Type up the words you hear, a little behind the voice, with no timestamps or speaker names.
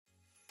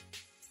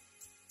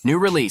New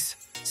release,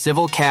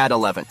 CivilCAD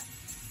 11.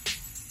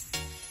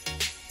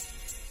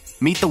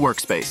 Meet the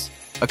workspace,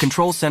 a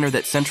control center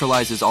that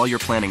centralizes all your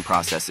planning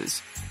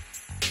processes.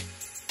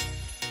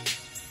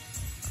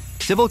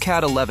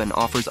 CivilCAD 11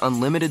 offers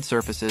unlimited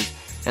surfaces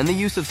and the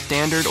use of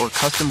standard or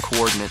custom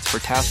coordinates for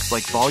tasks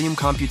like volume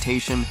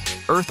computation,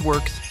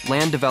 earthworks,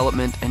 land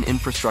development, and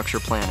infrastructure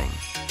planning.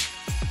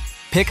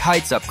 Pick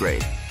Heights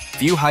Upgrade.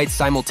 View heights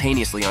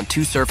simultaneously on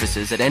two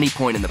surfaces at any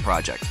point in the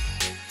project.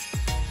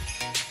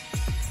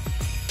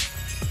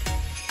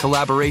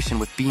 Collaboration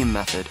with Beam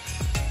Method.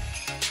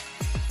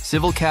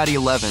 CivilCAD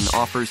 11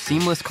 offers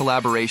seamless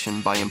collaboration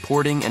by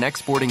importing and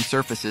exporting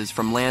surfaces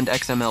from land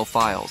XML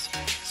files,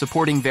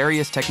 supporting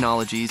various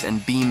technologies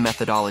and Beam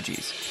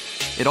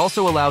methodologies. It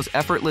also allows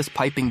effortless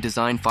piping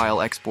design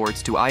file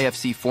exports to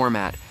IFC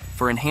format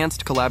for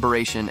enhanced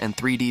collaboration and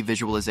 3D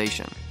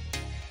visualization.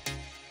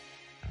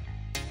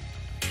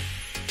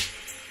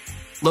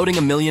 Loading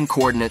 1 million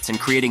coordinates and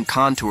creating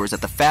contours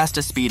at the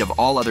fastest speed of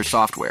all other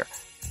software.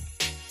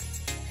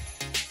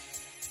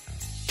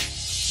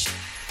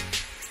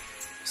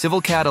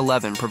 CivilCAD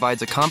 11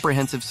 provides a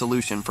comprehensive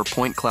solution for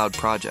point cloud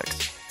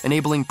projects,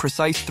 enabling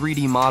precise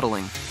 3D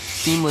modeling,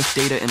 seamless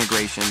data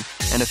integration,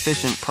 and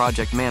efficient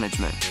project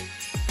management.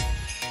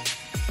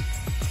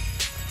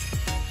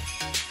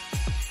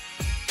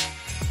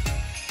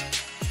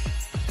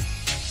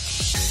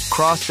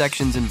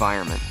 Cross-sections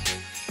environment.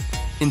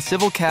 In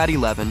CivilCAD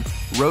 11,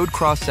 road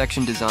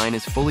cross-section design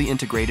is fully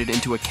integrated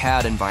into a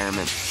CAD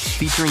environment,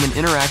 featuring an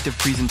interactive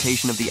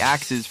presentation of the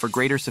axes for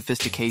greater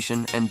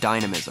sophistication and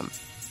dynamism.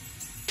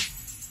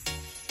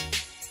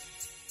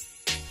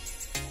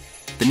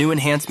 The new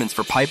enhancements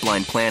for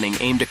pipeline planning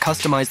aim to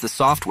customize the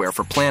software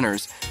for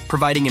planners,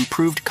 providing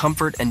improved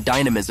comfort and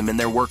dynamism in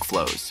their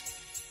workflows.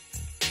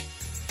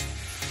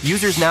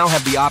 Users now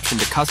have the option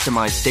to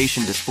customize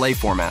station display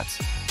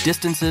formats,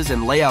 distances,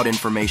 and layout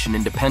information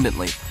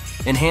independently,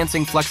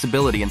 enhancing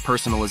flexibility and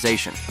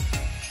personalization.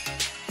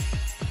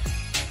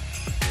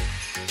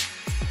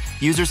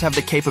 Users have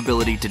the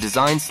capability to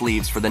design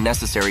sleeves for the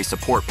necessary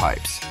support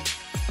pipes.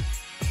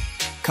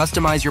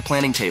 Customize your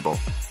planning table.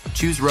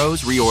 Choose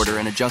rows, reorder,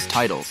 and adjust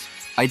titles,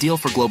 ideal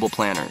for global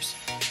planners.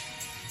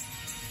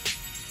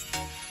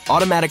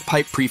 Automatic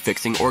pipe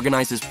prefixing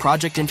organizes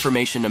project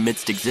information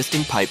amidst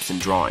existing pipes and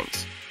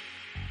drawings.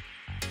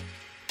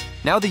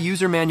 Now the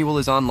user manual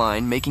is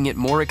online, making it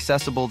more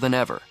accessible than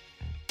ever.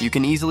 You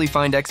can easily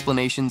find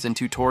explanations and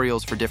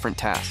tutorials for different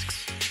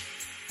tasks.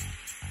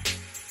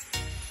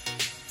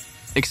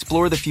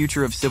 Explore the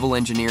future of civil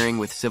engineering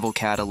with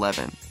CivilCAD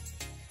 11.